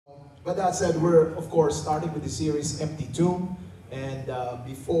But that said, we're, of course, starting with the series Empty Tomb. And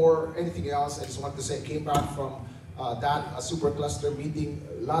before anything else, I just want to say I came back from a super cluster meeting.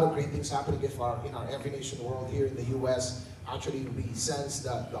 A lot of great things happening in our Every Nation world here in the U.S. Actually, we sense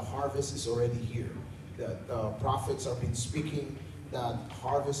that the harvest is already here. That the prophets have been speaking, that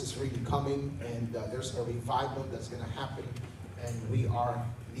harvest is really coming, and there's a revival that's going to happen. And we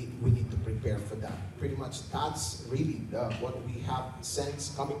need to prepare for that. Pretty much that's really what we have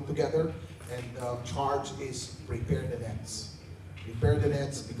sensed coming together. And the charge is prepare the nets. Prepare the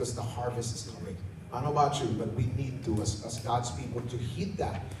nets because the harvest is coming. I don't know about you, but we need to, as God's people, to heed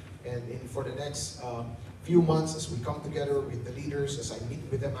that. And for the next few months, as we come together with the leaders, as I meet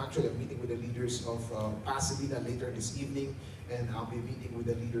with them, actually I'm meeting with the leaders of Pasadena later this evening, and I'll be meeting with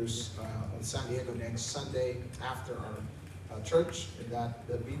the leaders in San Diego next Sunday after our church, and that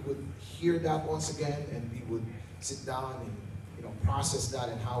we would hear that once again, and we would sit down and process that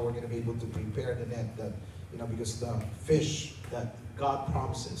and how we're going to be able to prepare the net. That because the fish that God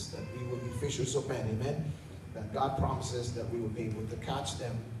promises that we will be fishers of men, amen. That God promises that we will be able to catch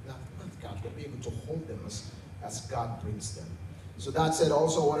them, not catch, but be able to hold them as God brings them. So that said,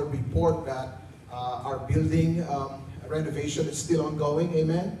 also I want to report that our building renovation is still ongoing,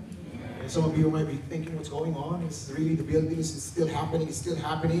 amen. And some of you might be thinking, what's going on? It's really the building is still happening. It's still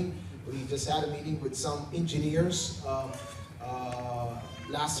happening. We just had a meeting with some engineers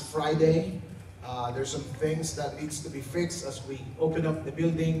last Friday. There's some things that needs to be fixed as we open up the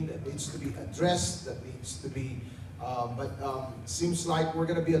building, that needs to be addressed, that needs to be, seems like we're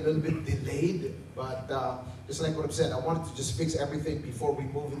going to be a little bit delayed. But just like what I've said, I wanted to just fix everything before we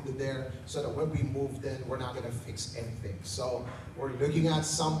move into there, so that when we move, then we're not going to fix anything. So we're looking at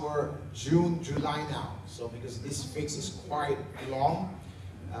somewhere June, July now. So because this fix is quite long,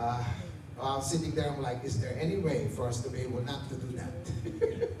 I'm sitting there, I'm like, is there any way for us to be able not to do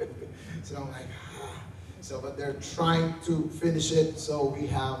that? So I'm like, So, but they're trying to finish it. So we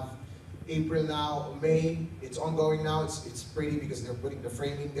have April now, May, it's ongoing now. It's pretty because they're putting the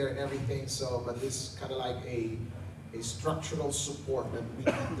framing there and everything. So, but it's kind of like a structural support that we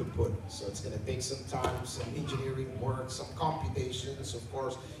need to put. So it's going to take some time, some engineering work, some computations. Of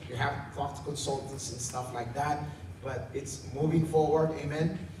course, you have to talk to consultants and stuff like that. But it's moving forward,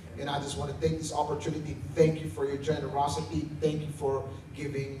 amen. And I just want to take this opportunity. Thank you for your generosity. Thank you for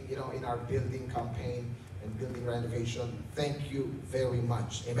giving, in our building campaign and building renovation. Thank you very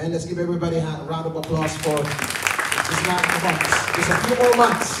much. Amen. Let's give everybody a round of applause for just not months. Just a few more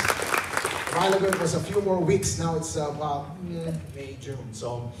months. A while ago it was a few more weeks. Now it's about May, June.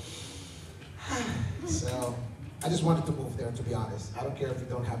 So I just wanted to move there, to be honest. I don't care if you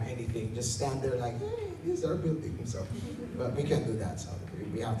don't have anything. Just stand there like, hey, this is our building. So, but we can't do that. So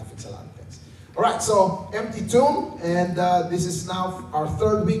we have to fix a lot of things. All right, so Empty Tomb. And this is now our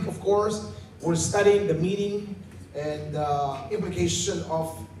third week, of course. We're studying the meaning and implication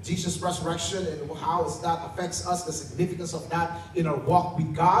of Jesus' resurrection and how that affects us, the significance of that in our walk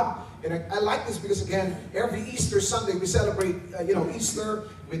with God. And I like this because, again, every Easter Sunday we celebrate, Easter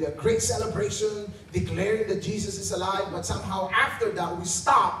with a great celebration, declaring that Jesus is alive. But somehow after that we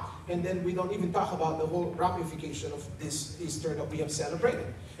stop, and then we don't even talk about the whole ramification of this Easter that we have celebrated.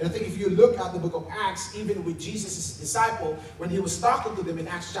 And I think if you look at the book of Acts, even with Jesus' disciple, when he was talking to them in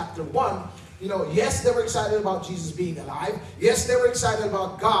Acts chapter 1, yes, they were excited about Jesus being alive. Yes, they were excited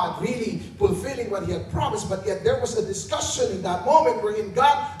about God really fulfilling what he had promised. But yet there was a discussion in that moment wherein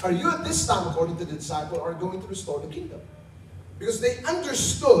God, are you at this time, according to the disciple, are going to restore the kingdom? Because they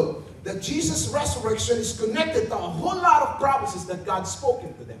understood that Jesus' resurrection is connected to a whole lot of promises that God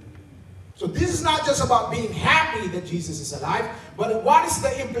spoken to them. So this is not just about being happy that Jesus is alive, but what is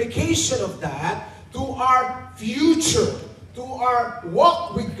the implication of that to our future, to our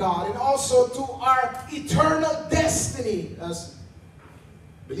walk with God, and also to our eternal destiny as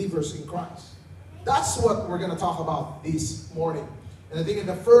believers in Christ. That's what we're going to talk about this morning. And I think in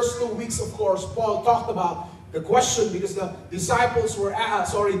the first 2 weeks, of course, Paul talked about the question, because the disciples were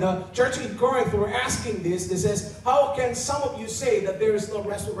the church in Corinth were asking this. They says, how can some of you say that there is no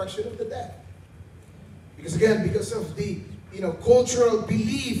resurrection of the dead? Because again, because of the cultural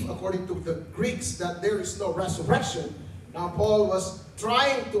belief according to the Greeks that there is no resurrection. Now Paul was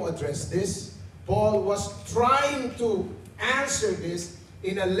trying to address this. Paul was trying to answer this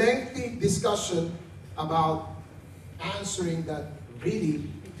in a lengthy discussion about answering that really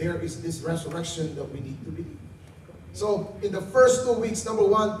there is this resurrection that we need to believe. So in the first 2 weeks, number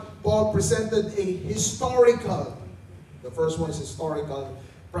one, Paul presented a historical, the first one is historical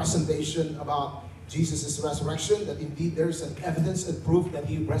presentation about Jesus' resurrection, that indeed there is an evidence and proof that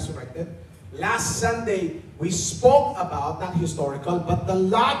he resurrected. Last Sunday, we spoke about, not historical, but the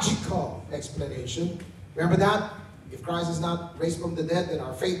logical explanation. Remember that? If Christ is not raised from the dead, then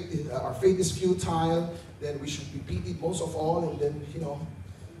our faith is futile. Then we should repeat it most of all, and then,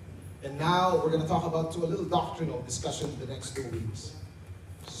 And now we're going to talk about a little doctrinal discussion the next 2 weeks.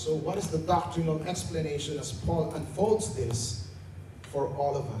 So what is the doctrinal explanation as Paul unfolds this for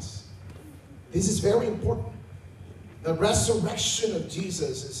all of us? This is very important. The resurrection of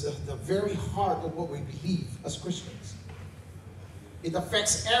Jesus is at the very heart of what we believe as Christians. It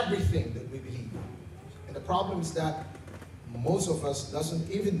affects everything that we believe. And the problem is that most of us doesn't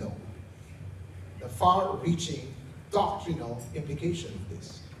even know the far-reaching doctrinal implication of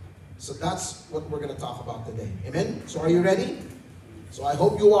this. So that's what we're going to talk about today. Amen? So are you ready? So I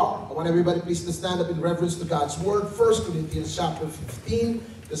hope you are. I want everybody please to stand up in reverence to God's Word. 1 Corinthians chapter 15.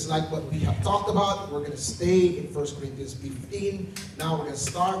 Just like what we have talked about, we're going to stay in 1 Corinthians 15. Now we're going to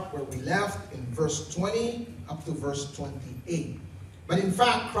start where we left in verse 20 up to verse 28. But in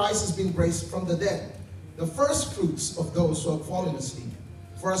fact, Christ has been raised from the dead, the first fruits of those who have fallen asleep.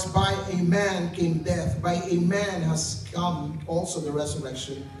 For as by a man came death, by a man has come also the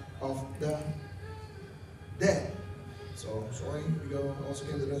resurrection of the dead. So, sorry, we go also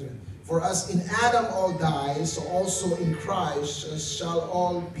came to the resurrection. For as in Adam all die, so also in Christ shall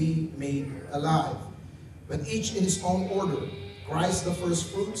all be made alive. But each in his own order. Christ the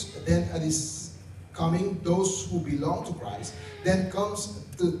first fruits, then at his coming, those who belong to Christ. Then comes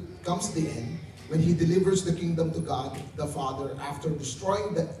the end, when he delivers the kingdom to God the Father, after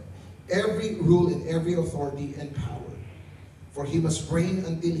destroying every rule and every authority and power. For he must reign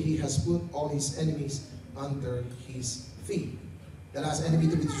until he has put all his enemies under his feet. The last enemy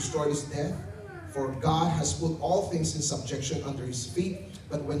to be destroyed is death. For God has put all things in subjection under his feet.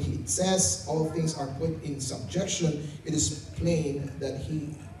 But when he says all things are put in subjection, it is plain that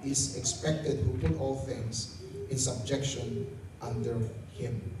he is expected who put all things in subjection under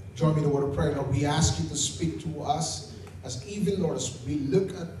him. Join me in the word of prayer. Lord, we ask you to speak to us as even, Lord, as we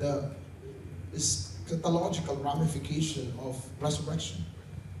look at this eschatological ramification of resurrection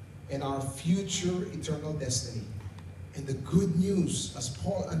and our future eternal destiny. And the good news, as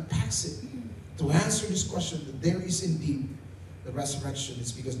Paul unpacks it, to answer this question that there is indeed the resurrection,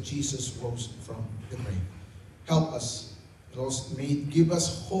 is because Jesus rose from the grave. Help us. May it give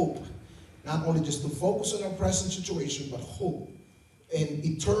us hope, not only just to focus on our present situation, but hope and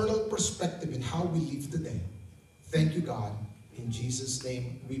eternal perspective in how we live today. Thank you, God. In Jesus'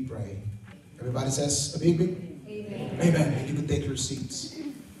 name we pray. Everybody says a big amen. Amen. And you can take your seats.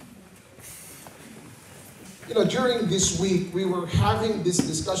 During this week, we were having this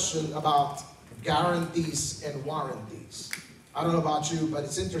discussion about guarantees and warranties. I don't know about you, but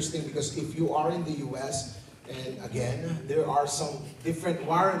it's interesting because if you are in the U.S., and again, there are some different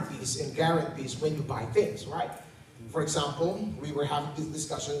warranties and guarantees when you buy things, right? For example, we were having this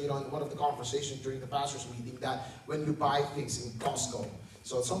discussion, in one of the conversations during the pastor's meeting, that when you buy things in Costco.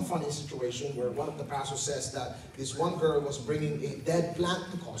 So it's some funny situation where one of the pastors says that this one girl was bringing a dead plant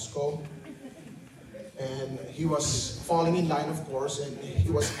to Costco. And he was falling in line, of course, and he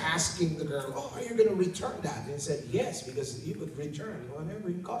was asking the girl, "Oh, are you going to return that?" And he said, "Yes, because you could return whenever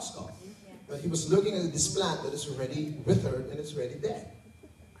in Costco." But he was looking at this plant that is already withered and it's already dead.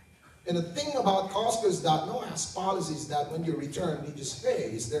 And the thing about Costco is that no ask policy is that when you return, you just,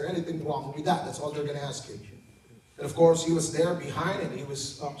 "Hey, is there anything wrong with that?" That's all they're going to ask you. And of course, he was there behind, and he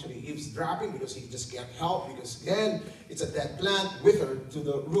was dropping because he just can't help, because again, it's a dead plant, withered to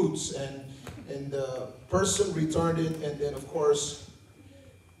the roots, and the person returned it, and then of course,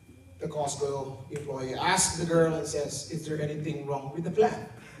 the Costco employee asked the girl and says, "Is there anything wrong with the plant?"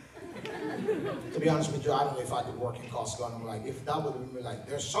 To be honest with you, I don't know if I could work in Costco, and I'm like, if that would be like,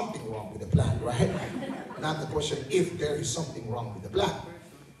 there's something wrong with the plant, right? Not the question if there is something wrong with the plant.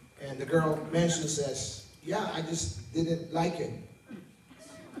 And the girl mentions, says, "Yeah, I just didn't like it."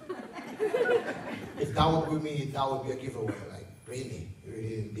 If that would be me, that would be a giveaway. Like, really? You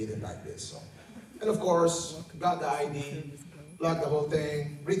really didn't like this? So. And of course, got the ID, logged the whole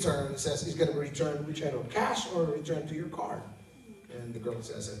thing, returned. It says it's going to be returned cash or return to your card. And the girl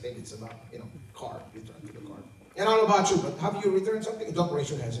says, "I think it's about, card, return to the card." And I don't know about you, but have you returned something? Don't raise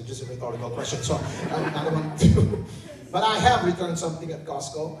your hands, it's just a rhetorical question, so I don't want to. But I have returned something at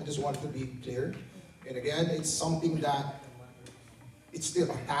Costco. I just wanted to be clear. And again, it's something that it's still,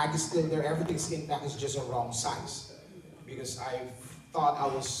 a tag is still there, everything's intact, it's just a wrong size. Because I thought I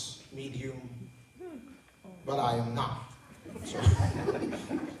was medium, but I am not.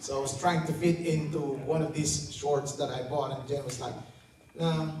 So I was trying to fit into one of these shorts that I bought, and Jen was like,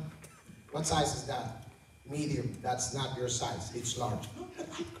 "No, what size is that?" "Medium." "That's not your size, it's large."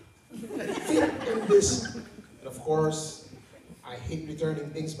 fit in this. And of course, I hate returning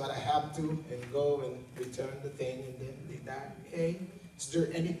things, but I have to, and go and return the thing, and then they die. Hey, is there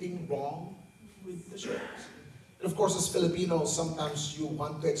anything wrong with the shirts? And of course, as Filipinos, sometimes you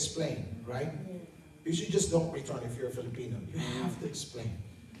want to explain, right? Because you just don't return if you're a Filipino. You have to explain.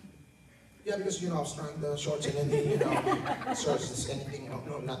 Yeah, because, I was trying the shorts and then, shorts, is anything,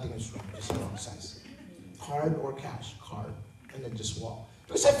 no, nothing is wrong, just the wrong size. Card or cash? Card. And then just walk.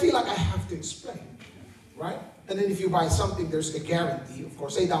 Because I feel like I have to explain, right? And then if you buy something, there's a guarantee. Of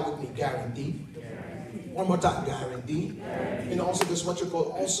course, say that with me, guarantee. One more time, guarantee. And also there's what you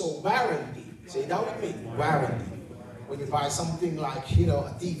call also warranty. Say that with me, warranty. When you buy something like,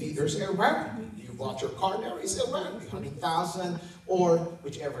 a TV, there's a warranty. You bought your car, there is a warranty, 100,000 or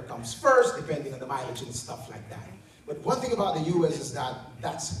whichever comes first, depending on the mileage and stuff like that. But one thing about the U.S. is that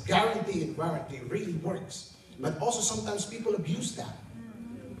that's guarantee and warranty really works. But also sometimes people abuse that.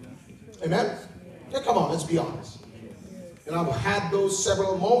 Amen? Yeah, come on, let's be honest. And I've had those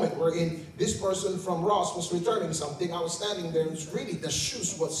several moments wherein this person from Ross was returning something. I was standing there, and it's really, the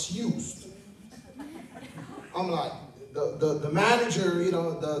shoes was used. I'm like, the manager,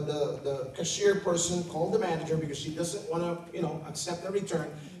 the cashier person called the manager because she doesn't want to, accept the return.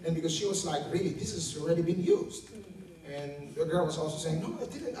 And because she was like, really, this has already been used. And the girl was also saying, no, I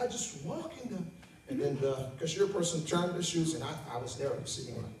didn't, I just walked in the... And then the cashier person turned the shoes, and I was there, I was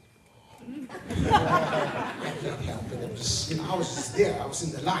sitting like, I can't help it. I was just there. I was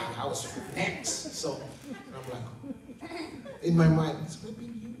in the line. I was next. So I'm like, in my mind, it's not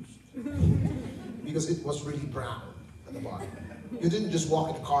being used. Because it was really brown at the bottom. You didn't just walk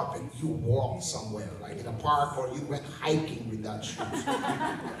in the carpet. You walked somewhere, like in a park, or you went hiking with that shoes.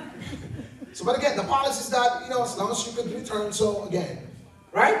 So, but again, the policy is that, as long as you could return, so again,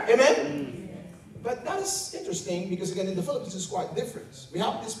 right? Amen? But that is interesting because, again, in the Philippines, it's quite different. We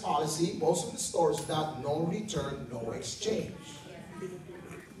have this policy, most of the stores, that no return, no exchange.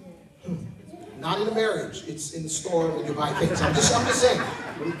 Not in a marriage. It's in the store when you buy things. I'm just saying.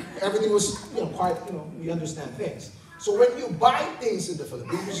 Everything was, quite, we understand things. So when you buy things in the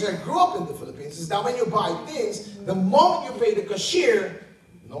Philippines, because I grew up in the Philippines, is that when you buy things, the moment you pay the cashier,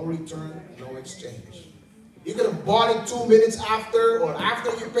 no return, no exchange. You could have bought it 2 minutes after, or after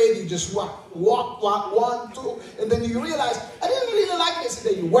you paid, you just walk 1, 2, and then you realize, I didn't really like this.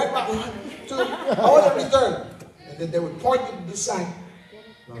 And then you went back 1, 2, I want to return. And then they would point you to this sign,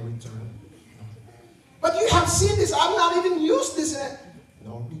 no return. No. But you have seen this, I've not even used this.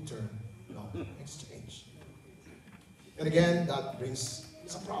 No return, no exchange. And again, that brings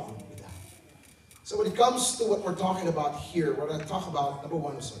some problem with that. So when it comes to what we're talking about here, we're going to talk about, number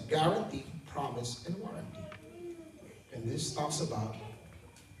one, is a guarantee, promise, and warranty. And this talks about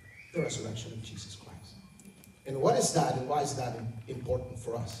the resurrection of Jesus Christ. And what is that, and why is that important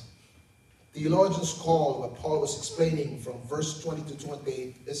for us? Theologians call what Paul was explaining from verse 20 to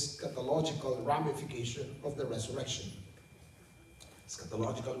 28 eschatological ramification of the resurrection.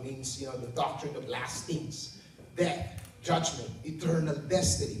 Eschatological means, the doctrine of last things, death, judgment, eternal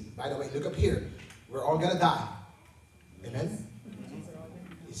destiny. By the way, look up here. We're all going to die. Amen?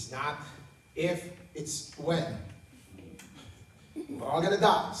 It's not if, it's when. We're all going to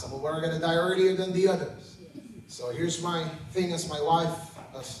die. Some of us are going to die earlier than the others. So here's my thing as my wife.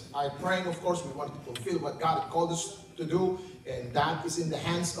 As I pray, of course, we want to fulfill what God had called us to do. And that is in the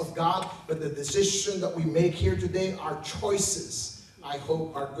hands of God. But the decision that we make here today are choices. I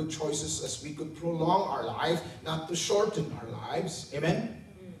hope are good choices as we could prolong our life, not to shorten our lives. Amen?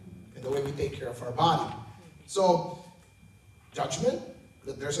 And the way we take care of our body. So, judgment,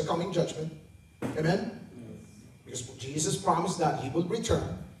 that there's a coming judgment. Amen? Because Jesus promised that He will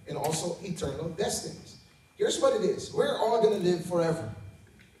return, and also eternal destinies. Here's what it is. We're all going to live forever.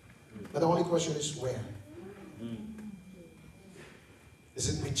 But the only question is where? Is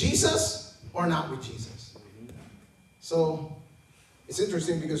it with Jesus or not with Jesus? So, it's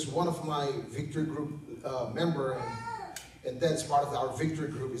interesting because one of my Victory Group member, and that's part of our Victory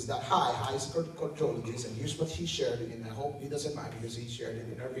Group, is that Hi is cardiologist, and here's what he shared, and I hope he doesn't mind because he shared it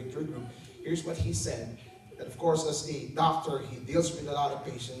in our Victory Group. Here's what he said. And of course, as a doctor, he deals with a lot of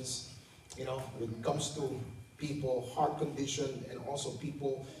patients, when it comes to people, heart condition, and also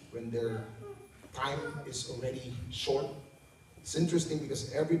people when their time is already short. It's interesting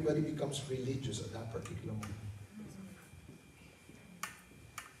because everybody becomes religious at that particular moment.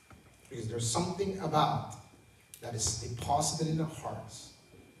 Because there's something about that is deposited in our hearts,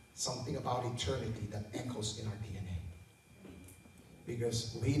 something about eternity that echoes in our DNA.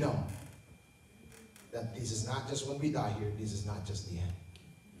 Because we know that this is not just when we die here, this is not just the end.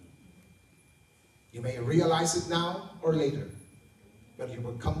 You may realize it now or later, But you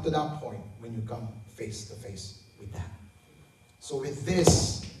will come to that point when you come face to face with that. So with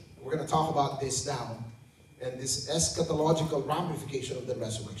this, we're going to talk about this now, and this eschatological ramification of the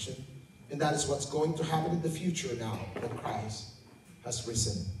resurrection. And that is what's going to happen in the future now that Christ has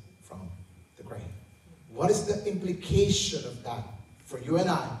risen from the grave. What is the implication of that for you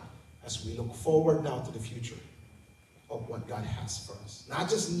and I as we look forward now to the future of what God has for us? Not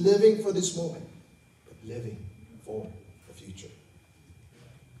just living for this moment, but living for the future.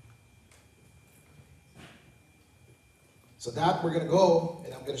 So that we're going to go,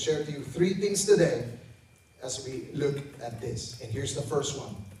 and I'm going to share to you 3 things today as we look at this. And here's the first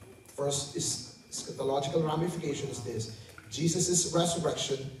one. First is eschatological ramification is this. Jesus'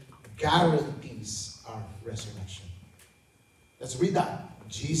 resurrection guarantees our resurrection. Let's read that.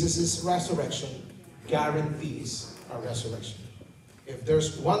 Jesus' resurrection guarantees our resurrection. If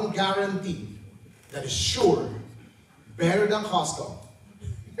there's one guarantee that is sure, better than Costco,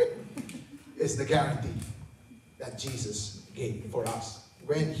 is the guarantee that Jesus gave for us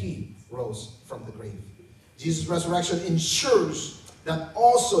when he rose from the grave. Jesus' resurrection ensures that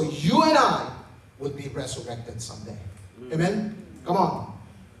also you and I will be resurrected someday. Amen? Come on.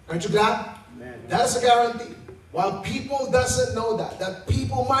 Aren't you glad? Amen. That is a guarantee. While people doesn't know that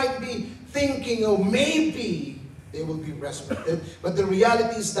people might be thinking, oh, maybe they will be resurrected. But the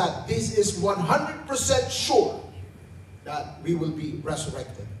reality is that this is 100% sure that we will be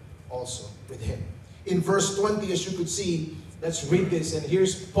resurrected also with him. In verse 20, as you could see, let's read this. And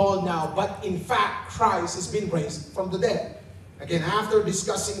here's Paul now. But in fact, Christ has been raised from the dead. Again, after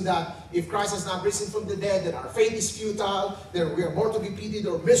discussing that if Christ has not risen from the dead, then our faith is futile, then we are more to be pitied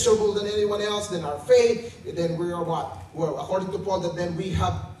or miserable than anyone else, then our faith, then we are what? Well, according to Paul, that then we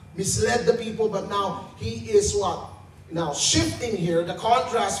have misled the people, but now he is what? Now shifting here, the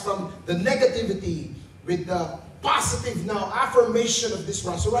contrast from the negativity with the positive now affirmation of this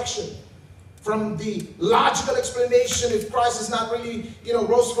resurrection. From the logical explanation, if Christ is not really,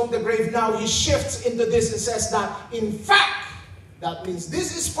 rose from the grave, now he shifts into this and says that, in fact, that means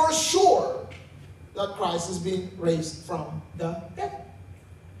this is for sure that Christ is being raised from the dead.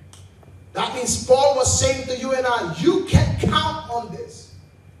 That means Paul was saying to you and I, you can count on this.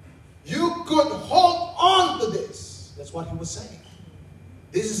 You could hold on to this. That's what he was saying.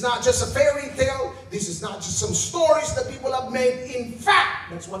 This is not just a fairy tale. This is not just some stories that people have made. In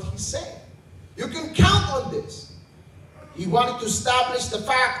fact, that's what he's saying. You can count on this. He wanted to establish the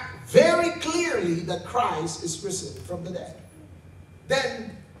fact very clearly that Christ is risen from the dead.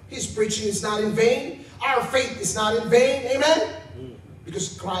 Then his preaching is not in vain. Our faith is not in vain. Amen?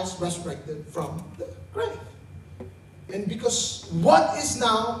 Because Christ resurrected from the grave. And because what is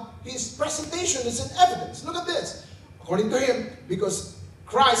now his presentation is in evidence. Look at this. According to him, because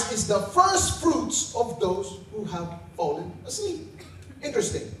Christ is the first fruits of those who have fallen asleep.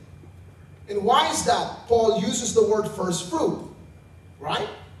 Interesting. And why is that? Paul uses the word first fruit, right?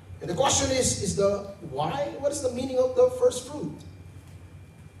 And the question is the why? What is the meaning of the first fruit?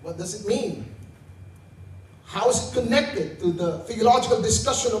 What does it mean? How is it connected to the theological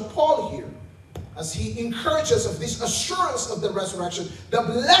discussion of Paul here? As he encourages of this assurance of the resurrection, the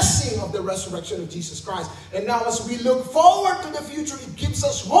blessing of the resurrection of Jesus Christ. And now as we look forward to the future, it gives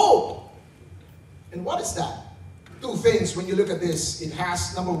us hope. And what is that? 2 things when you look at this. It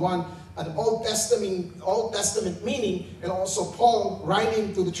has, number 1, an Old Testament meaning, and also Paul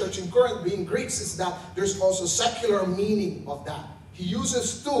writing to the church in Corinth, being Greeks, is that there's also secular meaning of that. He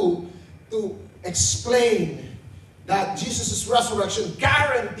uses 2 to explain that Jesus' resurrection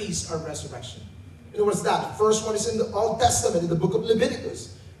guarantees our resurrection. And what's that? The first one is in the Old Testament, in the book of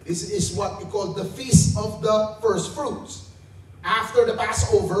Leviticus. This is what we call the Feast of the First Fruits. After the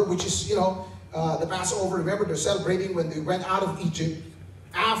Passover, which is, the Passover, remember, they're celebrating when they went out of Egypt.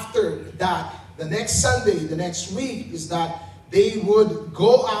 After that, the next Sunday, the next week, is that they would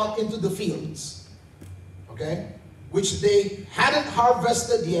go out into the fields, okay, which they hadn't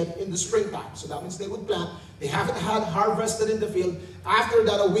harvested yet in the springtime. So that means they would plant. They haven't had harvested in the field. After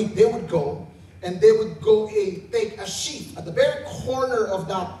that, a week, they would go, and they would go take a sheaf. At the very corner of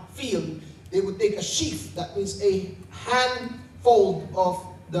that field, they would take a sheaf. That means a handful of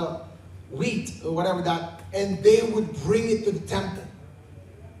the wheat or whatever that, and they would bring it to the temple.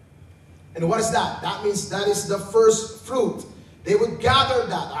 And what is that? That means that is the first fruit. They would gather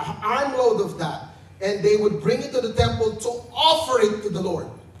that, an armload of that, and they would bring it to the temple to offer it to the Lord.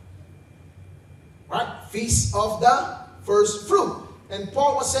 Right? Feast of the first fruit. And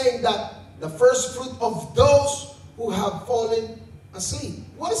Paul was saying that the first fruit of those who have fallen asleep.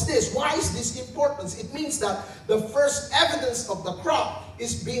 What is this? Why is this important? It means that the first evidence of the crop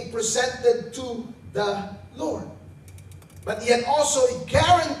is being presented to the Lord. But yet also it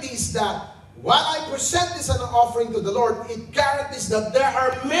guarantees that while I present this as an offering to the Lord, it guarantees that there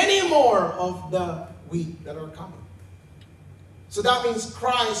are many more of the wheat that are coming. So that means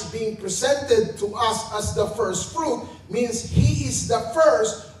Christ being presented to us as the first fruit means he is the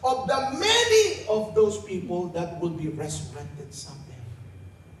first of the many of those people that will be resurrected someday.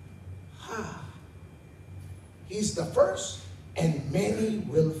 He's the first and many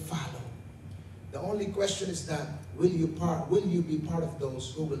will follow. The only question is that will you be part of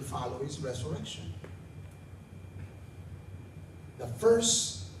those who will follow his resurrection? The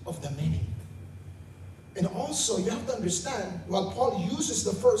first of the many. And also, you have to understand, while Paul uses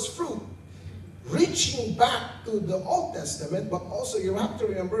the first fruit, reaching back to the Old Testament, but also you have to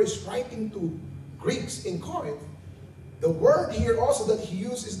remember he's writing to Greeks in Corinth. The word here also that he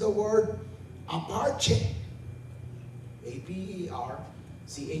used is the word aparche. A-P-E-R-C-H-E.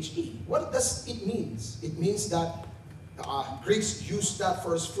 What does it mean? It means that Greeks use that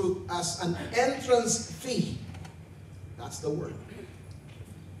first fruit as an entrance fee. That's the word.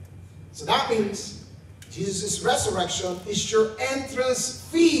 So that means Jesus' resurrection is your entrance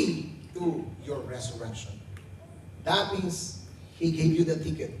fee to your resurrection. That means he gave you the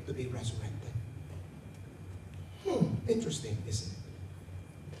ticket to be resurrected. Interesting, isn't it?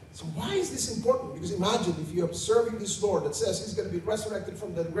 So why is this important? Because imagine if you're observing this Lord that says he's going to be resurrected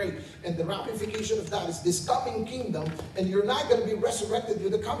from the grave, and the ramification of that is this coming kingdom, and you're not going to be resurrected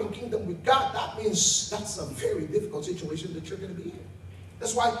with the coming kingdom with God. That means that's a very difficult situation that you're going to be in.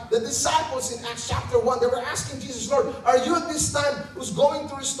 That's why the disciples in Acts chapter 1, they were asking Jesus, Lord, are you at this time who's going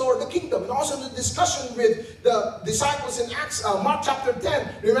to restore the kingdom? And also the discussion with the disciples in Acts, Mark chapter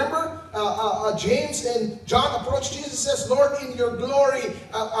 10. Remember, James and John approached Jesus and says, Lord, in your glory,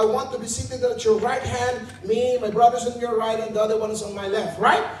 I want to be seated at your right hand. Me, my brothers on your right, and the other one is on my left.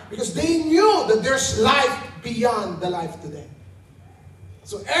 Right? Because they knew that there's life beyond the life today.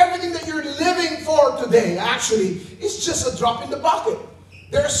 So everything that you're living for today, actually, is just a drop in the bucket.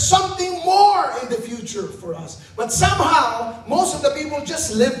 There's something more in the future for us. But somehow, most of the people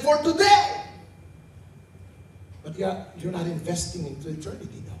just live for today. But you're not investing into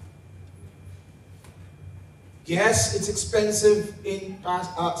eternity, though. Yes, it's expensive in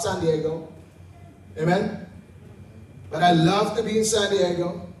San Diego. Amen? But I love to be in San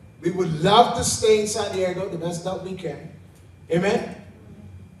Diego. We would love to stay in San Diego the best that we can. Amen?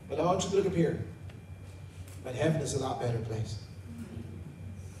 But I want you to look up here. But heaven is a lot better place.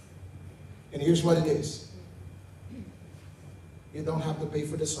 And here's what it is. You don't have to pay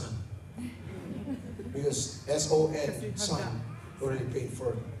for the sun. Because S-O-N, Son, already paid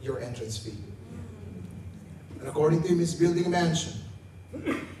for your entrance fee. And according to him, he's building a mansion.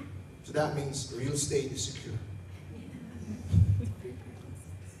 So that means real estate is secure.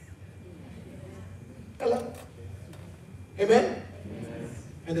 Hello? Amen?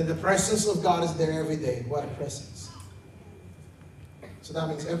 And then the presence of God is there every day. What a presence. So that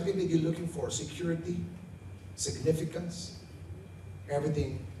means everything that you're looking for, security, significance,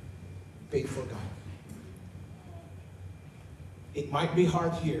 everything paid for God. It might be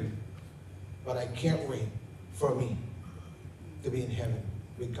hard here, but I can't wait for me to be in heaven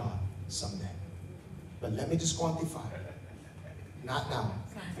with God someday. But let me just quantify. Not now.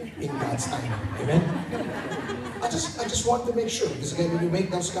 In God's time. Amen? I just want to make sure, because again, when you make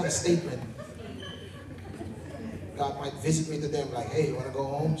those kind of statements, God might visit me to them like, hey, you want to go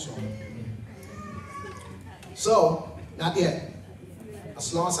home? So, not yet.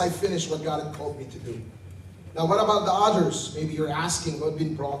 As long as I finish what God had called me to do. Now, what about the others? Maybe you're asking what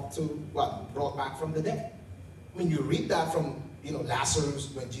been brought back from the dead. When you read that from, Lazarus,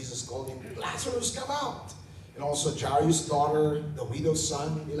 when Jesus called him, Lazarus, come out. And also Jairus' daughter, the widow's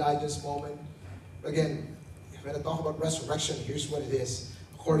son, Elijah's moment. Again, when I talk about resurrection, here's what it is.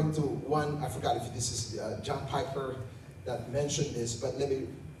 According to one, I forgot if this is John Piper that mentioned this, but let me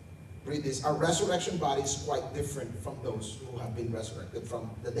read this. Our resurrection body is quite different from those who have been resurrected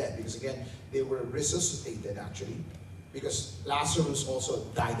from the dead. Because again, they were resuscitated actually. Because Lazarus also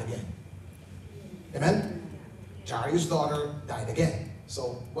died again. Amen? Jairus' daughter died again.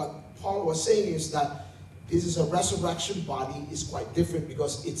 So what Paul was saying is that this is a resurrection body is quite different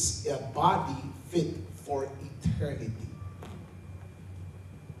because it's a body fit for eternity.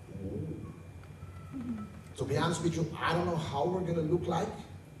 To be honest with you, I don't know how we're going to look like,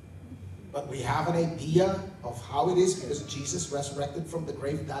 but we have an idea of how it is because Jesus resurrected from the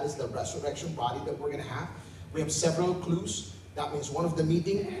grave. That is the resurrection body that we're going to have. We have several clues. That means one of the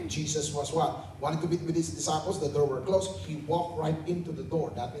meeting, Jesus was what? Wanted to meet with his disciples. The door were closed. He walked right into the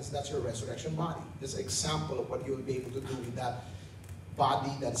door. That means that's your resurrection body. This is an example of what you will be able to do with that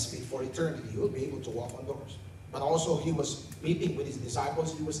body that's fit for eternity. You will be able to walk on doors. But also he was meeting with his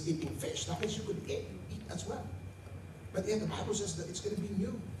disciples. He was eating fish. That means you could eat as well. But yet the Bible says that it's going to be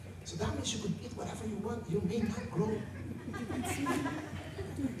new. So that means you could eat whatever you want. You may not grow.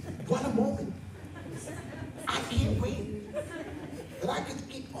 What a moment. I can't wait that I could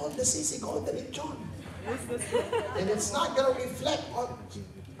eat all the sisig, all the lechon. And it's not going to reflect on,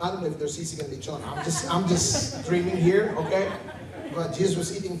 I don't know if there's sisig and lechon. I'm just dreaming here, okay? But Jesus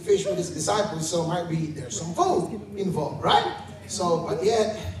was eating fish with his disciples, so might be there's some food involved, right? So, but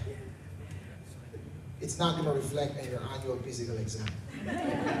yet, it's not going to reflect in your annual physical exam,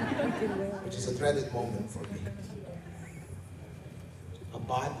 which is a dreaded moment for me. A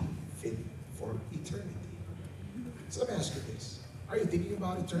body fit for eternity. So let me ask you this. Are you thinking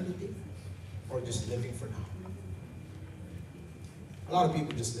about eternity or just living for now? A lot of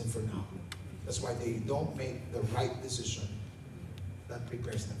people just live for now. That's why they don't make the right decision that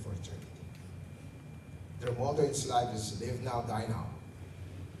prepares them for eternity. Their motto in life is live now, die now.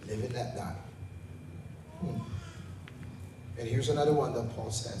 Live and let die. And here's another one that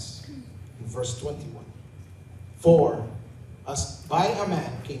Paul says in verse 21. For as by a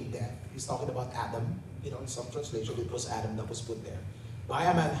man came death. He's talking about Adam. You know, in some translation it was Adam that was put there. By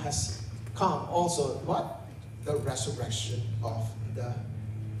a man has come also what? The resurrection of the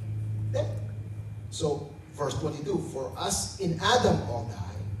dead. So verse 22, for us in Adam all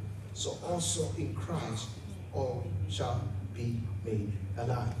die, so also in Christ all shall be made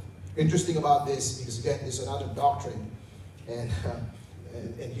alive. Interesting about this, because again, this is another doctrine, and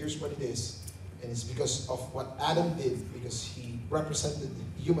here's what it is, and it's because of what Adam did, because he represented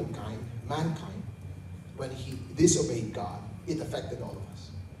humankind, mankind. When he disobeyed God, it affected all of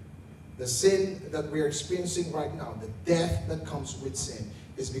us. The sin that we're experiencing right now, the death that comes with sin,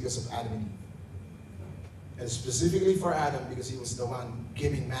 is because of Adam and Eve. And specifically for Adam, because he was the one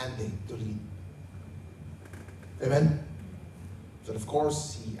giving mandate to lead. Amen? But of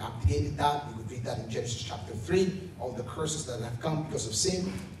course, he abdicated that. You could read that in Genesis chapter 3. All the curses that have come because of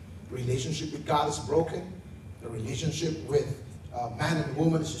sin. Relationship with God is broken. The relationship with man and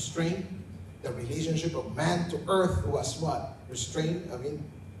woman is restrained. The relationship of man to earth was what? Restrained.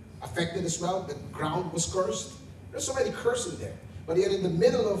 Affected as well. The ground was cursed. There's so many curses there. But yet in the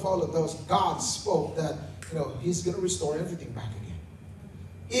middle of all of those, God spoke that, he's going to restore everything back again.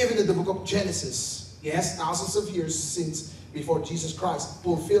 Even in the book of Genesis, yes, thousands of years since before Jesus Christ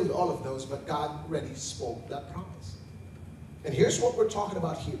fulfilled all of those, but God already spoke that promise. And here's what we're talking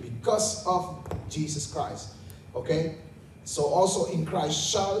about here, because of Jesus Christ. Okay? So also in Christ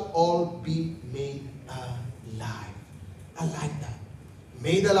shall all be made alive. I like that.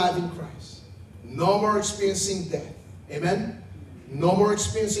 Made alive in Christ. No more experiencing death. Amen? No more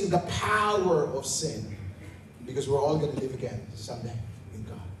experiencing the power of sin. Because we're all going to live again someday with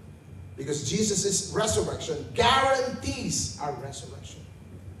God. Because Jesus' resurrection guarantees our resurrection.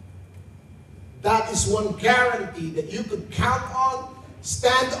 That is one guarantee that you could count on,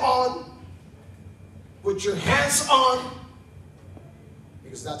 stand on, put your hands on,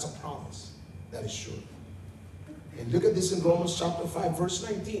 because that's a promise that is sure. And look at this in Romans chapter 5, verse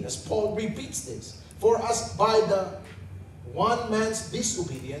 19, as Paul repeats this. For us by the one man's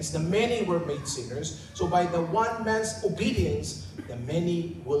disobedience, the many were made sinners. So by the one man's obedience, the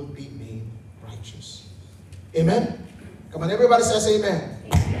many will be made righteous. Amen? Come on, everybody says amen.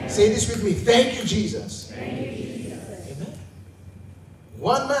 Amen. Say this with me. Thank you, Jesus. Thank you, Jesus. Amen.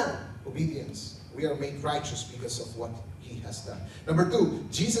 One man, obedience. We are made righteous because of what he has done. Number 2,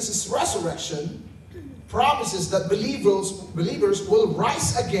 Jesus' resurrection promises that believers will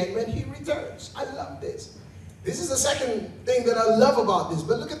rise again when he returns. I love this. This is the second thing that I love about this.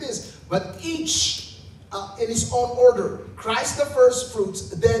 But look at this. But each in his own order. Christ the first fruits,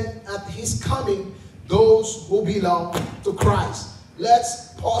 then at his coming, those who belong to Christ.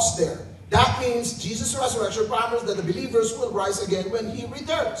 Let's pause there. That means Jesus' resurrection promised that the believers will rise again when he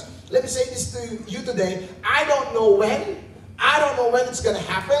returns. Let me say this to you today. I don't know when. I don't know when it's going to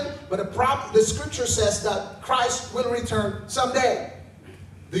happen. But the scripture says that Christ will return someday.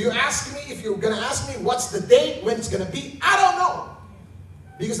 Do you ask me, if you're going to ask me what's the date, when it's going to be? I don't know.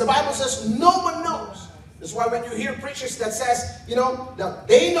 Because the Bible says no one knows. That's why when you hear preachers that says, that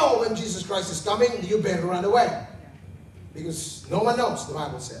they know when Jesus Christ is coming, you better run away. Because no one knows, the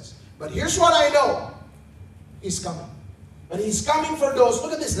Bible says. But here's what I know. He's coming. But he's coming for those,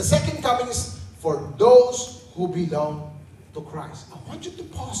 look at this, the second coming is for those who belong to Christ. I want you to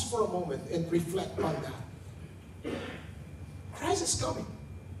pause for a moment and reflect on that. Christ is coming.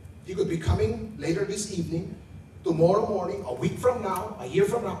 He could be coming later this evening, tomorrow morning, a week from now, a year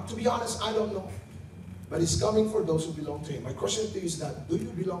from now. To be honest, I don't know. But he's coming for those who belong to him. My question to you is that, do you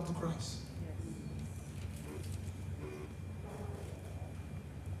belong to Christ?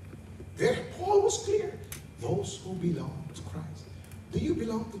 Paul was clear. Those who belong to Christ. Do you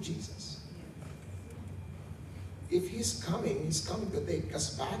belong to Jesus? If he's coming to take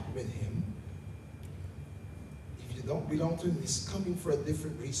us back with him. If you don't belong to him, he's coming for a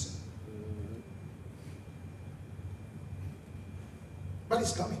different reason. But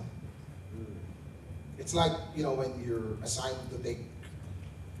he's coming. It's like, you know, when you're assigned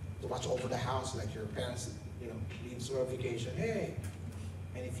to watch over the house, like your parents, you know, leave for a vacation. Hey,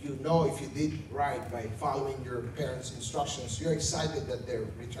 and if you did right by following your parents' instructions, you're excited that they're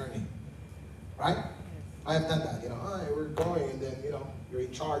returning, right? I have done that, you know, we're going, and then, you know, you're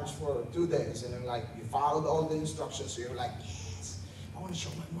in charge for 2 days, and then like, you followed all the instructions, so you're like, yes, I want to show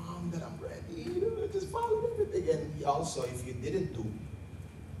my mom that I'm ready, you know, just follow everything. And also, if you didn't do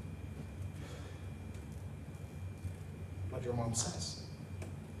what your mom says,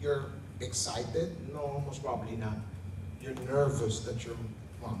 you're excited? No, most probably not. You're nervous that your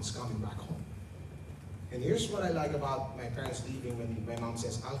mom is coming back home. And here's what I like about my parents leaving when my mom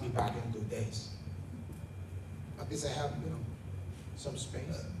says, I'll be back in 2 days. At least I have, you know, some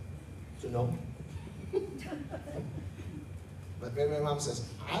space to know. But when my mom says,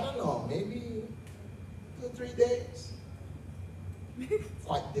 I don't know, maybe 2 or 3 days.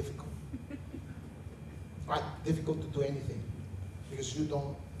 Quite difficult. Quite difficult to do anything. Because you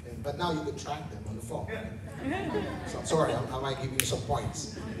don't, but now you can track them on the phone. Right? So, sorry, I might give you some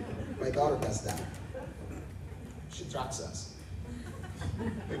points. My daughter does that. She tracks us.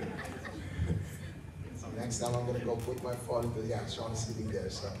 So next time I'm going to go put my phone into, yeah, Sean is sitting there.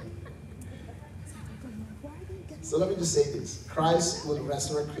 So let me just say this. Christ will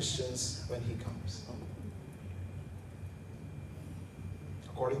resurrect Christians when he comes.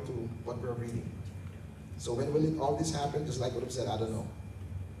 According to what we're reading. So when will all this happen? Just like what I said, I don't know.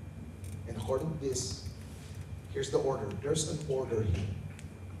 And according to this, here's the order. There's an order here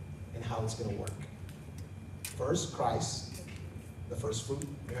in how it's going to work. First, Christ, the first fruit,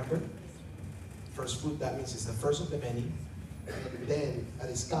 remember? First fruit, that means it's the first of the many. And then, at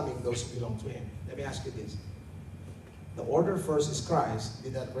his coming, those who belong to him. Let me ask you this. The order first is Christ.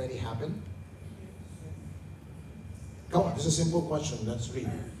 Did that already happen? Come on, this is a simple question. Let's read.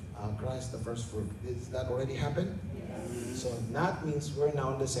 Christ, the first fruit. Did that already happen? Yes. So that means we're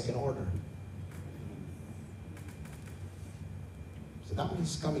now in the second order. So that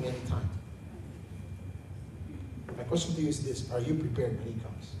means he's coming anytime. My question to you is this. Are you prepared when he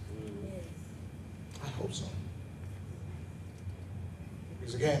comes? Yes. I hope so.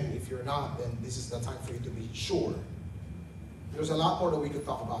 Because again, if you're not, then this is the time for you to be sure. There's a lot more that we could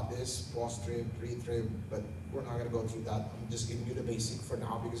talk about this, post-trib, pre-trib, but we're not going to go through that. I'm just giving you the basic for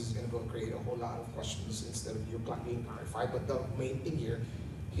now because it's going to go create a whole lot of questions instead of you being clarified. But the main thing here,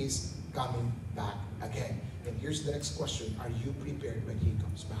 he's coming back again. And here's the next question. Are you prepared when he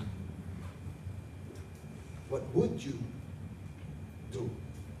comes back? What would you do?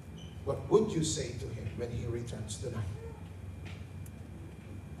 What would you say to him when he returns tonight?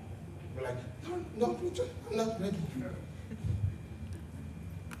 You're like, no, I'm not ready.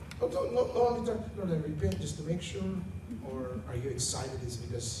 No, Lord, I repent just to make sure. Or are you excited? It's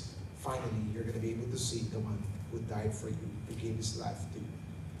because finally you're going to be able to see the one who died for you, who gave his life to you.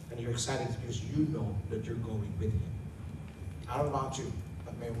 And you're excited because you know that you're going with him. I don't know about you,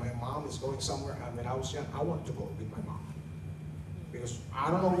 but my mom is going somewhere. When I was young, I wanted to go with my mom. Because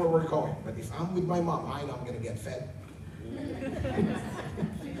I don't know where we're going, but if I'm with my mom, I know I'm going to get fed.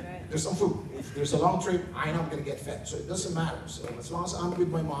 There's some food. If there's a long trip, I know I'm going to get fed. So it doesn't matter. So as long as I'm with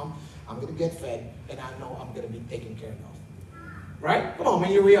my mom, I'm going to get fed, and I know I'm going to be taken care of. Right? Come on,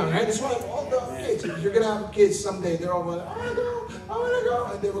 man, you're young, right? That's why all the kids, if you're going to have kids someday, they're all going, I want to go,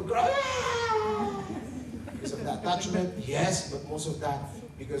 and they will cry. Ah! Because of that attachment, yes, but most of that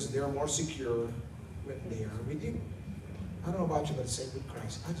because they're more secure when they are with you. I don't know about you, but same with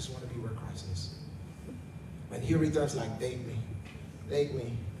Christ. I just want to be where Christ is. When he returns, like, take me.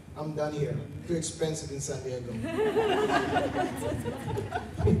 I'm done here. Too expensive in San Diego.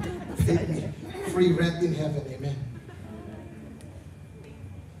 Take me. Free rent in heaven, amen.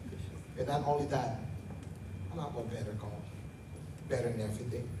 And not only that, I'm not a better call. Better than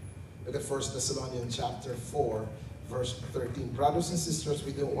everything. Look at 1 Thessalonians chapter 4, verse 13. Brothers and sisters,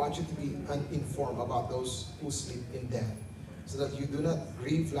 we don't want you to be uninformed about those who sleep in death, so that you do not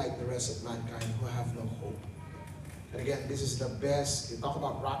grieve like the rest of mankind who have no hope. And again, this is the best. You talk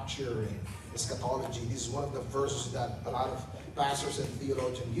about rapture and eschatology. This is one of the verses that a lot of pastors and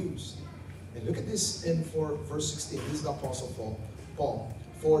theologians use. And look at this in verse 16. This is the Apostle Paul.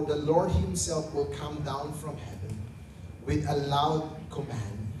 For the Lord himself will come down from heaven with a loud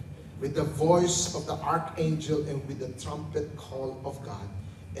command, with the voice of the archangel and with the trumpet call of God.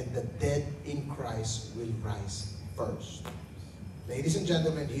 and the dead in Christ will rise first. Ladies and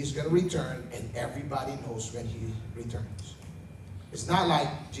gentlemen, he's going to return, and everybody knows when he returns. It's not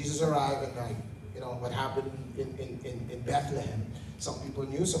like Jesus arrived and like, you know, what happened in Bethlehem. Some people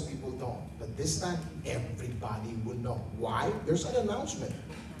knew, some people don't. But this time, everybody will know. Why? There's an announcement.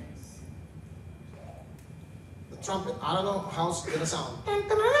 The trumpet, I don't know how it's going to sound.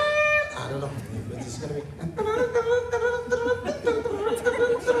 I don't know, but it's going to be...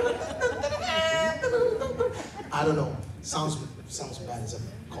 I don't know. Sounds bad as a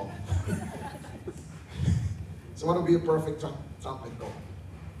call. So what would be a perfect trumpet call?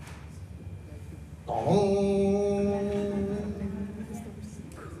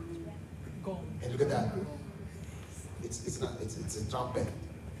 And look at that. It's a trumpet.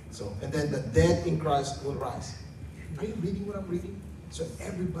 So, and then the dead in Christ will rise. Are you reading what I'm reading? So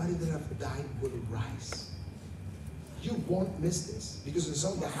everybody that have died will rise. You won't miss this, because in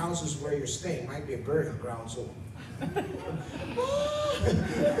some of the houses where you're staying might be a burial ground. So,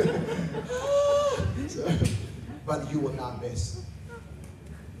 but you will not miss.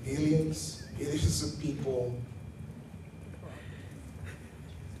 Millions of people.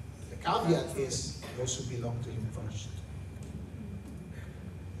 The caveat is those who belong to him first.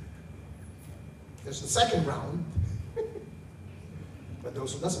 There's the second round, but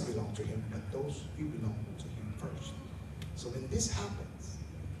those who doesn't belong to him, but those who belong to him first. So when this happens,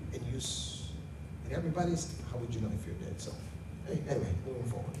 and everybody's, how would you know if you're dead? So, hey, anyway, moving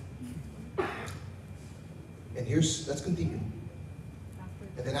forward. And let's continue.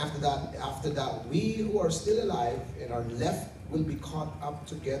 And then after that, we who are still alive and are left will be caught up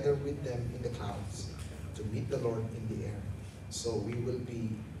together with them in the clouds to meet the Lord in the air. So we will be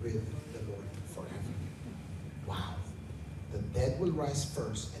with the Lord forever. Wow. The dead will rise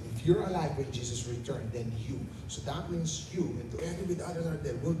first. And if you're alive when Jesus returned, then you. So that means you and together with others are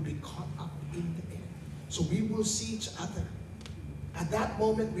dead will be caught up in the air. So we will see each other. At that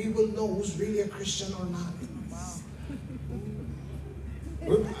moment, we will know who's really a Christian or not. Wow.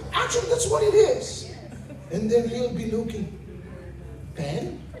 Actually, that's what it is. And then he'll be looking.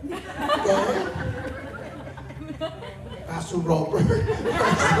 Pen? Pastor Robert.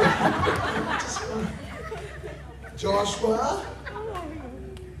 Joshua.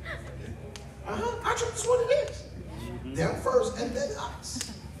 Actually, that's what it is. Them first and then us.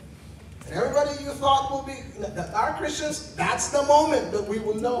 And everybody you thought will be, our Christians, that's the moment that we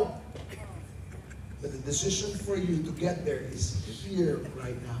will know. But the decision for you to get there is here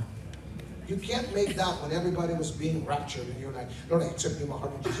right now. You can't make that when everybody was being raptured and you're like, Lord, I accept you in my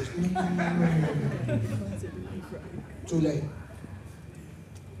heart in Jesus. Too late.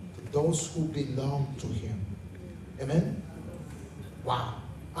 To those who belong to him. Amen? Wow.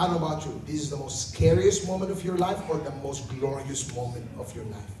 I don't know about you. This is the most scariest moment of your life or the most glorious moment of your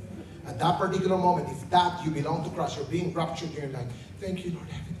life. At that particular moment, if that you belong to Christ, you're being raptured, you're like, thank you, Lord,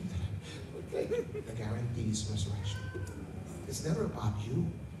 everything that I thank you. The guarantee is resurrection. It's never about you.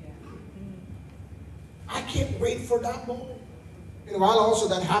 I can't wait for that moment. And while also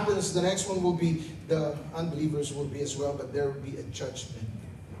that happens, the next one will be, the unbelievers will be as well, but there will be a judgment.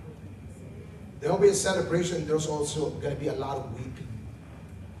 There will be a celebration. There's also going to be a lot of weeping.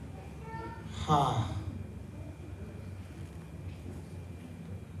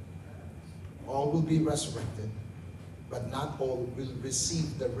 All will be resurrected, but not all will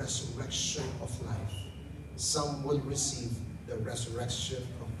receive the resurrection of life. Some will receive the resurrection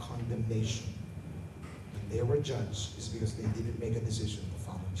of condemnation. And they were judged is because they didn't make a decision to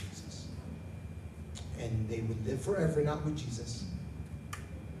follow Jesus. And they would live forever, not with Jesus,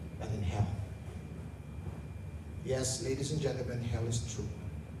 but in hell. Yes, ladies and gentlemen, hell is true.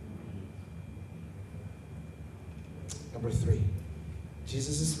 Number 3,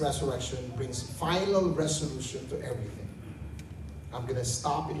 Jesus' resurrection brings final resolution to everything. I'm going to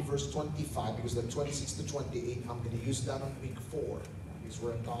stop in verse 25 because the 26 to 28, I'm going to use that on week 4 because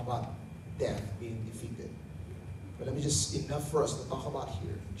we're going to talk about death being defeated. But let me just, enough for us to talk about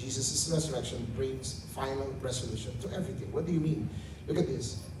here. Jesus' resurrection brings final resolution to everything. What do you mean? Look at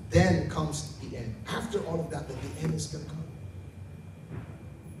this. Then comes the end. After all of that, then the end is going to come.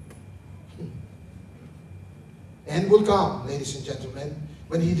 End will come, ladies and gentlemen,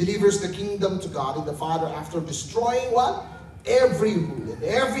 when he delivers the kingdom to God and the Father after destroying what? Every rule and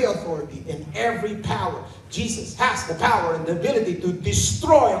every authority and every power. Jesus has the power and the ability to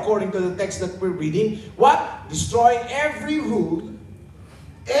destroy, according to the text that we're reading, what? Destroying every rule,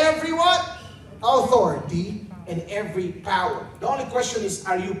 every what? Authority, and every power. The only question is,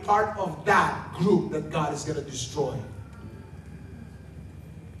 are you part of that group that God is going to destroy?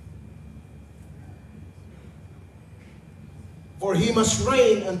 For he must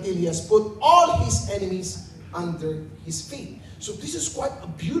reign until he has put all his enemies under his feet. So this is quite a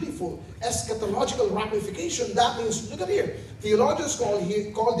beautiful eschatological ramification. That means, look at here, theologians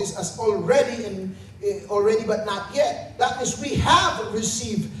call this as already but not yet. That means we have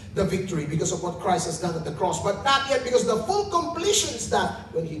received the victory because of what Christ has done at the cross, but not yet, because the full completion is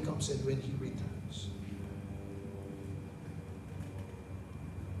that when he comes in, when he returns.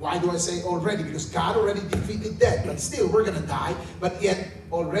 Why do I say already? Because God already defeated death, but still we're going to die. But yet,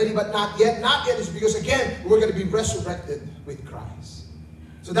 already but not yet. Not yet is because, again, we're going to be resurrected with Christ.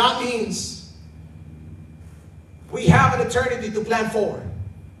 So that means we have an eternity to plan for.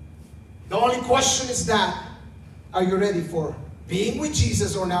 The only question is that, are you ready for being with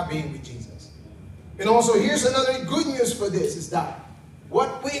Jesus or not being with Jesus? And also, here's another good news for this, is that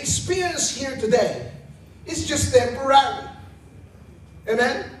what we experience here today is just temporary.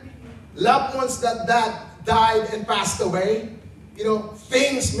 Amen? Loved ones that died and passed away,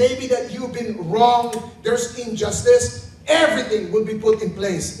 things maybe that you've been wrong, there's injustice, everything will be put in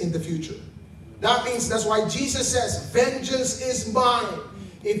place in the future. That means, that's why Jesus says, vengeance is mine.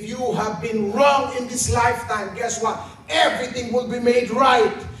 If you have been wrong in this lifetime, guess what? Everything will be made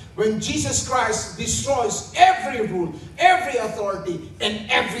right when Jesus Christ destroys every rule, every authority, and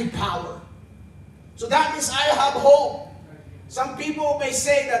every power. So that means I have hope. Some people may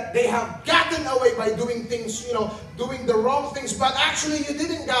say that they have gotten away by doing things, doing the wrong things, but actually you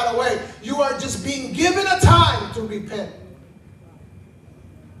didn't get away. You are just being given a time to repent.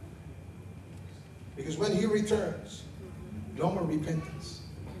 Because when he returns, no more repentance.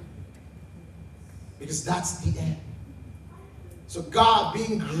 Because that's the end. So God,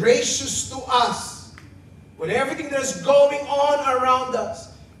 being gracious to us, with everything that's going on around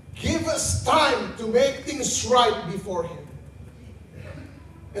us, give us time to make things right before him.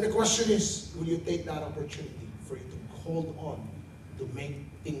 And the question is, will you take that opportunity for you to hold on to make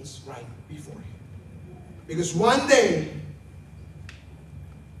things right before him? Because one day,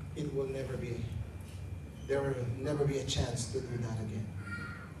 there will never be a chance to do that again.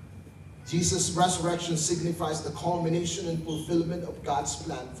 Jesus' resurrection signifies the culmination and fulfillment of God's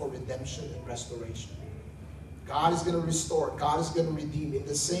plan for redemption and restoration. God is going to restore. God is going to redeem. It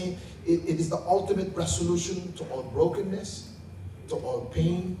is the ultimate resolution to all brokenness, to all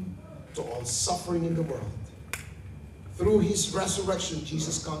pain, to all suffering in the world. Through his resurrection,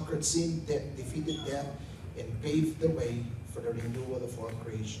 Jesus conquered sin, defeated death, and paved the way for the renewal of all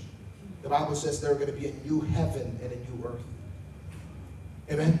creation. The Bible says there are going to be a new heaven and a new earth.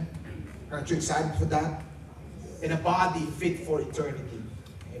 Amen? Aren't you excited for that? In a body fit for eternity.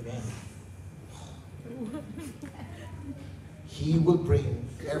 Amen. He will bring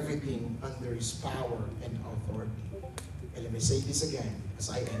everything under his power and authority. And let me say this again as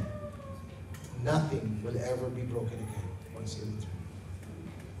I end. Nothing will ever be broken again once he returns.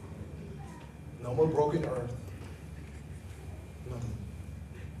 No more broken earth. Nothing.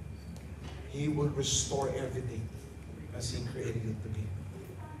 He will restore everything as he created it to be.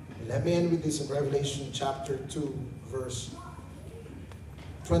 And let me end with this in Revelation chapter 2, verse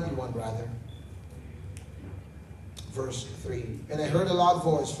 21 rather. Verse 3. And I heard a loud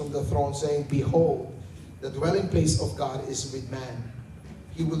voice from the throne saying, behold, the dwelling place of God is with man.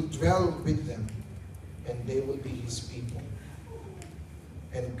 He will dwell with them, and they will be his people.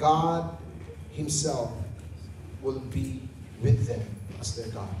 And God himself will be with them as their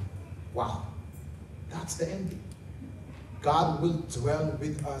God. Wow. That's the ending. God will dwell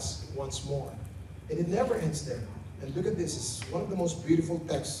with us once more. And it never ends there. And look at this. It's one of the most beautiful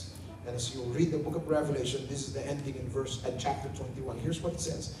texts. And as you read the book of Revelation, this is the ending in chapter 21. Here's what it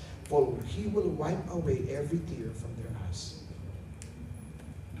says. For he will wipe away every tear from their eyes.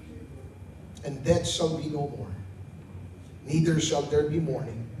 And death shall be no more. Neither shall there be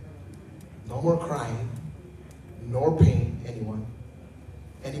mourning. No more crying. Nor pain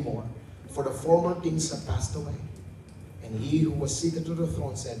anymore. For the former things have passed away. And he who was seated on the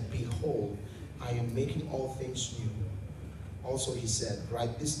throne said, behold, I am making all things new. Also he said,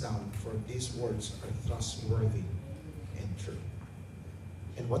 write this down, for these words are trustworthy and true.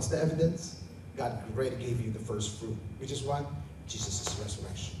 And what's the evidence? God already gave you the first fruit, which is what? Jesus'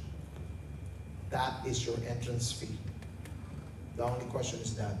 resurrection. That is your entrance fee. The only question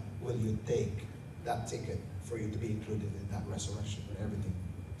is that, will you take that ticket for you to be included in that resurrection when everything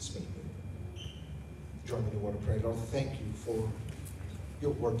is made new? Join me in the word of prayer. Lord, thank you for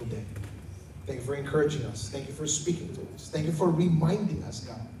your word today. Thank you for encouraging us. Thank you for speaking to us. Thank you for reminding us,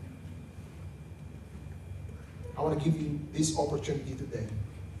 God. I want to give you this opportunity today.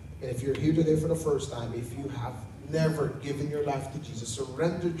 And if you're here today for the first time, if you have never given your life to Jesus,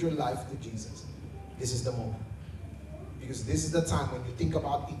 surrendered your life to Jesus, this is the moment. Because this is the time when you think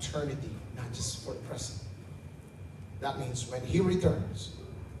about eternity, not just for the present. That means when He returns,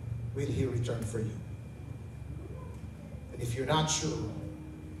 will He return for you? And if you're not sure,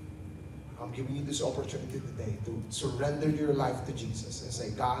 I'm giving you this opportunity today to surrender your life to Jesus and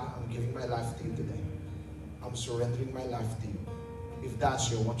say, God, I'm giving my life to you today. I'm surrendering my life to you. If that's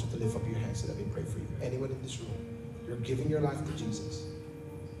you, I want you to lift up your hands and let me pray for you. Anyone in this room, you're giving your life to Jesus,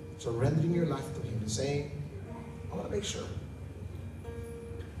 surrendering your life to Him and saying, I want to make sure.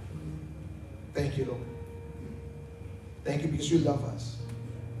 Thank you, Lord. Thank you because you love us.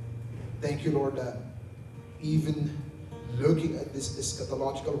 Thank you, Lord, that even looking at this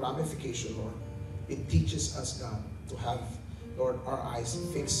eschatological ramification, Lord, it teaches us, God, to have, Lord, our eyes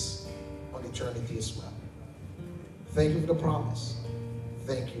fixed on eternity as well. Thank you for the promise.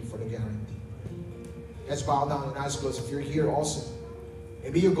 Thank you for the guarantee. Let's bow down and eyes closed. If you're here also,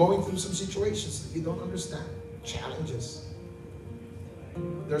 maybe you're going through some situations that you don't understand, challenges.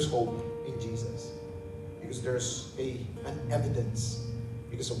 There's hope in Jesus because there's an evidence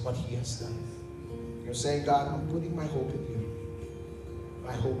because of what He has done. You're saying, God, I'm putting my hope in you.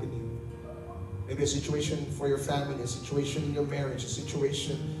 My hope in you. Maybe a situation for your family, a situation in your marriage, a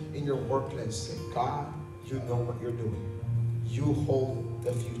situation in your workplace. Say, God, you know what you're doing. You hold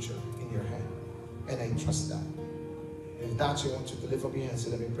the future in your hand. And I trust that. And if that's you, I want you to lift up your hands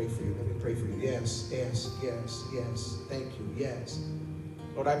and let me pray for you. Let me pray for you. Yes, yes, yes, yes. Thank you. Yes.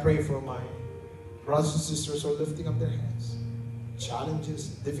 Lord, I pray for my brothers and sisters who are lifting up their hands. Challenges,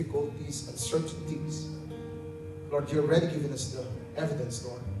 difficulties, uncertainties. Lord, you're already given us the evidence,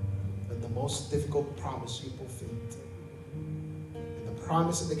 Lord, that the most difficult promise you fulfilled. And the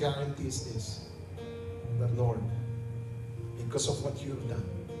promise and the guarantee is this, that Lord, because of what you've done,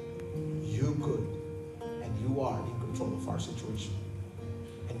 you could and you are in control of our situation.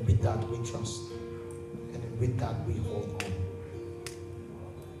 And with that we trust. And with that we hold on.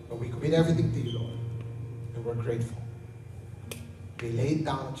 But we commit everything to you, Lord. And we're grateful. We lay it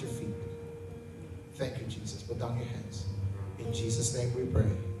down at your feet. Thank you, Jesus. Put down your hands. In Jesus' name we pray.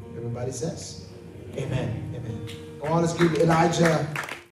 Everybody says, amen. Amen. Go on, let's give Elijah